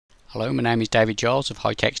Hello, my name is David Giles of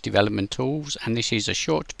High-Text Development Tools, and this is a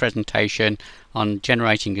short presentation on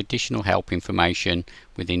generating additional help information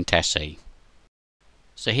within TESSY.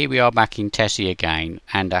 So here we are back in TESSY again,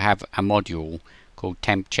 and I have a module called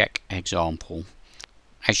Temp Check Example.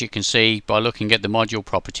 As you can see by looking at the module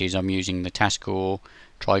properties, I'm using the TaskCore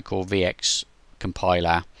TriCore VX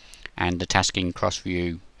compiler and the Tasking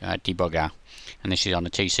Crossview debugger, and this is on a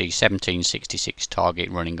TC 1766 target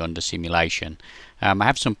running under simulation. I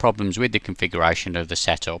have some problems with the configuration of the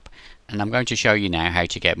setup, and I'm going to show you now how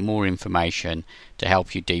to get more information to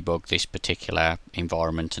help you debug this particular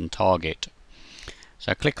environment and target.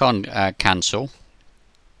 So click on cancel,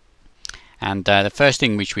 and the first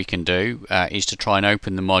thing which we can do is to try and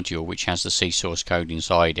open the module which has the C source code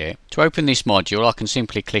inside it. To open this module, I can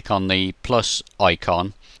simply click on the plus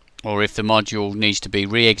icon, or if the module needs to be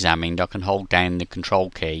re-examined, I can hold down the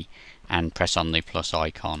control key and press on the plus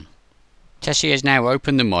icon. TESSY has now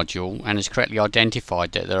opened the module and has correctly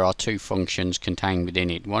identified that there are two functions contained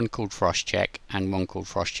within it, one called frost check and one called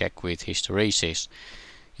frost check with hysteresis.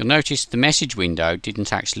 You'll notice the message window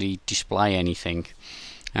didn't actually display anything.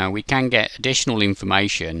 We can get additional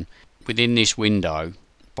information within this window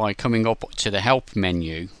by coming up to the help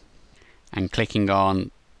menu and clicking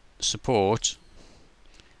on support,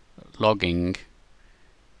 logging,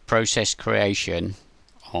 process creation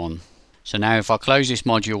on. So now if I close this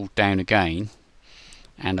module down again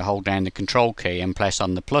and I hold down the control key and press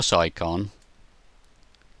on the plus icon,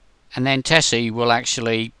 and then TESSY will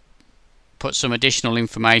actually put some additional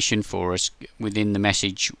information for us within the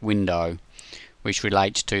message window which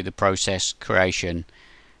relates to the process creation.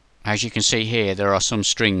 As you can see here, there are some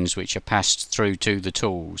strings which are passed through to the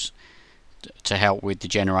tools to help with the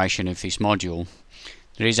generation of this module.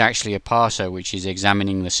 There is actually a parser which is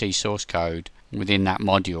examining the C source code within that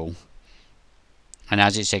module, and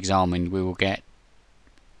as it's examined we will get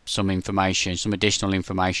some information, some additional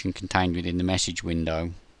information contained within the message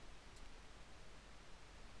window.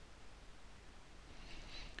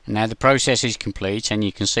 And now the process is complete, and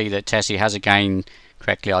you can see that TESSY has again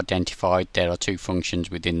correctly identified there are two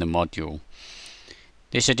functions within the module.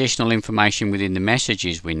 This additional information within the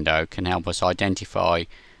messages window can help us identify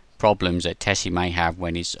problems that TESSY may have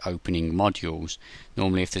when it's opening modules.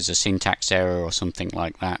 Normally if there's a syntax error or something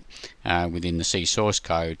like that within the C source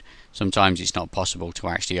code, sometimes it's not possible to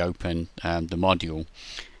actually open the module.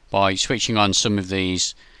 By switching on some of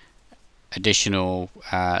these additional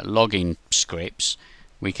login scripts,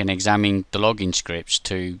 we can examine the login scripts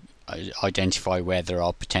to identify where there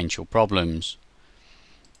are potential problems.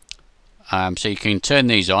 So you can turn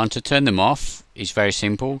these on. To turn them off is very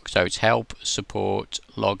simple, so it's help, support,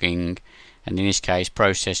 logging, and in this case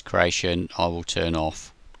process creation I will turn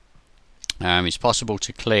off. It's possible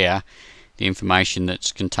to clear the information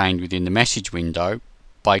that's contained within the message window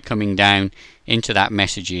by coming down into that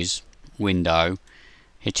messages window,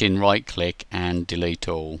 hitting right click and delete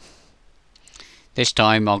all. This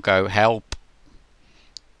time I'll go help,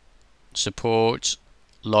 support,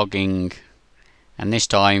 logging, and this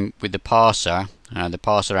time with the parser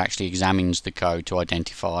actually examines the code to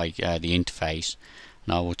identify the interface,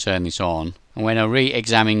 and I will turn this on. And when I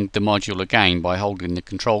re-examine the module again by holding the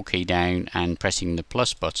control key down and pressing the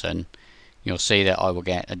plus button, you'll see that I will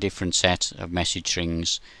get a different set of message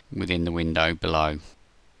strings within the window below.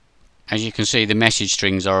 As you can see, the message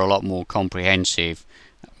strings are a lot more comprehensive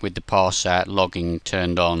with the parser logging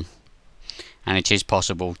turned on, and it is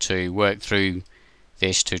possible to work through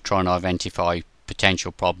this to try and identify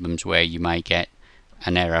potential problems where you may get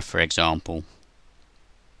an error, for example.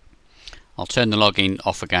 I'll turn the logging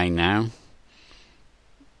off again now.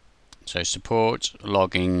 So support,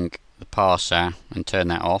 logging, the parser, and turn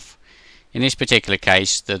that off. In this particular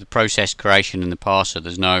case, the process creation and the parser,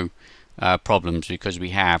 there's no problems because we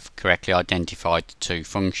have correctly identified the two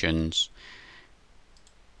functions.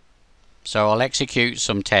 So I'll execute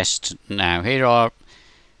some tests now. Here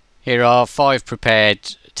are 5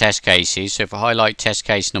 prepared test cases. So if I highlight test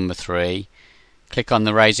case number 3, click on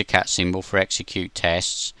the razor cat symbol for execute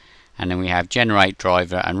tests, and then we have generate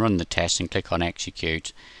driver and run the test, and click on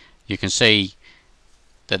execute. You can see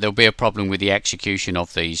that there'll be a problem with the execution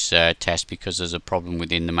of these tests because there's a problem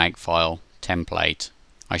within the makefile template.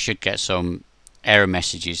 I should get some error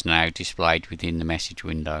messages now displayed within the message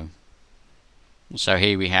window. So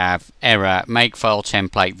here we have error, makefile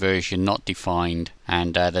template version not defined,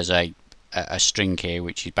 and there's a string here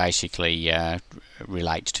which is basically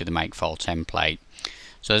relates to the makefile template.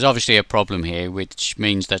 So there's obviously a problem here, which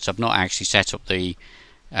means that I've not actually set up the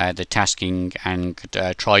tasking and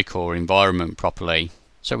TriCore environment properly.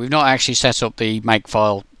 So we've not actually set up the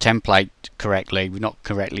makefile template correctly. We've not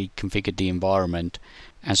correctly configured the environment,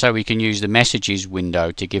 And so we can use the messages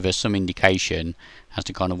window to give us some indication as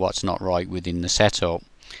to kind of what's not right within the setup.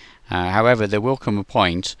 However, there will come a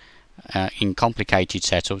point in complicated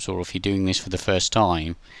setups, or if you're doing this for the first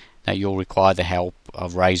time, that you'll require the help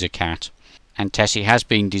of Razorcat. And TESSY has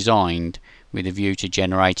been designed with a view to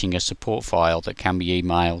generating a support file that can be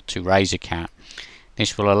emailed to Razorcat.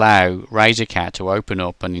 This will allow Razorcat to open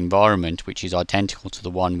up an environment which is identical to the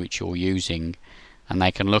one which you're using, and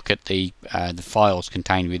they can look at the files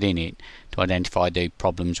contained within it to identify the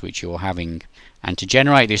problems which you're having. And to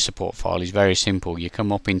generate this support file is very simple. You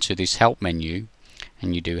come up into this help menu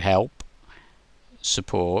and you do help,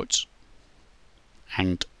 support,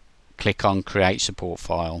 and click on create support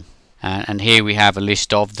file. And here we have a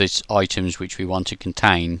list of the items which we want to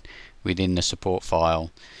contain within the support file.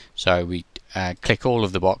 So we click all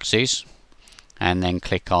of the boxes and then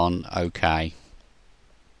click on OK.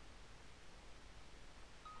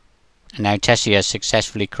 And now TESSY has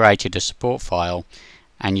successfully created a support file,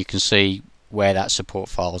 and you can see where that support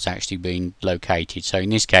file has actually been located. So in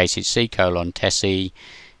this case it's c:/TESSY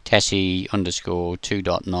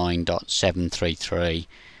TESSY_2.9.733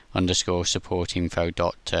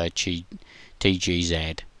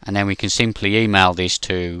 _supportinfo.tgz, and then we can simply email this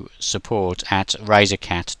to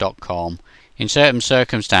support@razorcat.com. In certain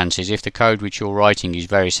circumstances, if the code which you're writing is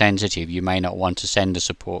very sensitive, you may not want to send a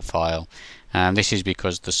support file. This is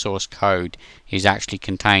because the source code is actually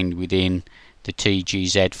contained within the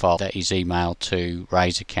TGZ file that is emailed to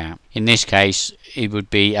Razorcat. In this case, it would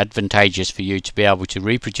be advantageous for you to be able to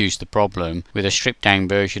reproduce the problem with a stripped down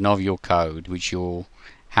version of your code which you're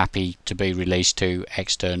happy to be released to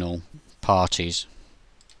external parties.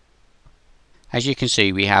 As you can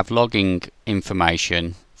see, we have logging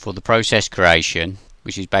information for the process creation,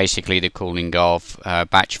 which is basically the calling of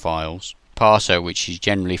batch files, Parser, which is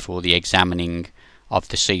generally for the examining of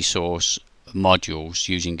the C source modules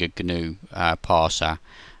using a GNU parser,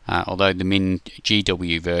 although the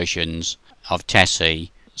min-GW versions of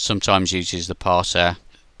TESSY sometimes uses the parser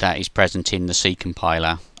that is present in the C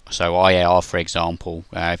compiler. So IAR, for example,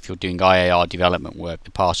 if you're doing IAR development work,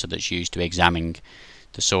 the parser that's used to examine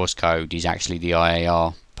the source code is actually the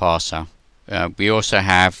IAR parser. We also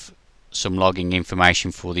have some logging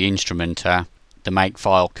information for the instrumenter, the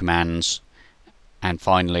makefile commands, and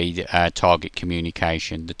finally the target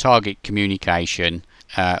communication. The target communication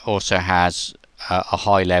also has a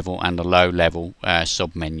high level and a low level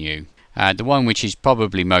submenu. The one which is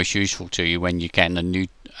probably most useful to you when you're getting a new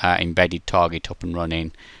embedded target up and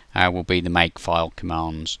running will be the makefile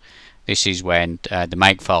commands. This is when the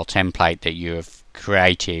makefile template that you have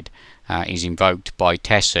created is invoked by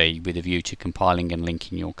TESSY with a view to compiling and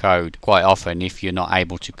linking your code. Quite often, if you're not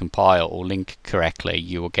able to compile or link correctly,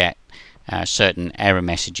 you will get certain error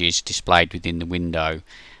messages displayed within the window.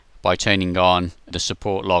 By turning on the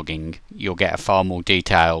support logging, you'll get a far more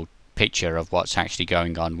detailed picture of what's actually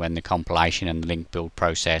going on when the compilation and the link build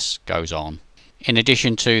process goes on. In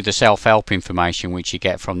addition to the self-help information which you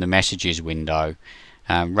get from the messages window,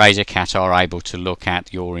 Razorcat are able to look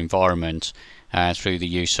at your environment through the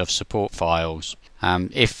use of support files.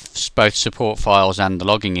 If both support files and the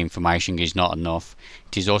logging information is not enough,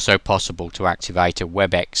 it is also possible to activate a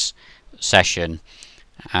WebEx session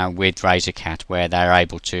with Razorcat where they're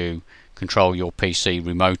able to control your PC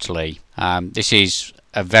remotely. This is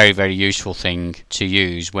a very useful thing to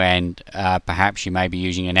use when perhaps you may be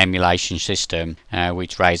using an emulation system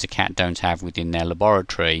which Razorcat don't have within their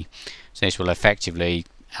laboratory. So this will effectively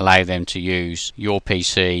allow them to use your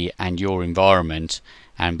PC and your environment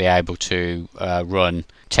and be able to run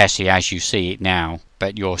TESSY as you see it now,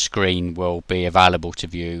 but your screen will be available to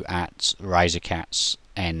view at Razorcat's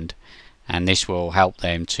end, and this will help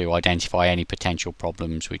them to identify any potential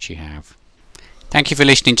problems which you have. Thank you for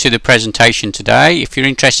listening to the presentation today. If you're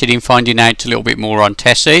interested in finding out a little bit more on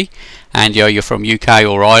TESSY and you're from UK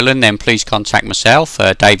or Ireland, then please contact myself,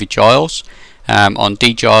 David Giles, on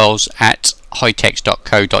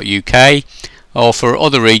dgiles@hitex.co.uk, or for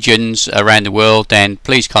other regions around the world, then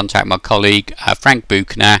please contact my colleague Frank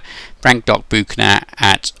Buchner,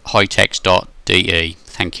 frank.buchner@hitex.de.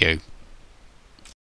 Thank you.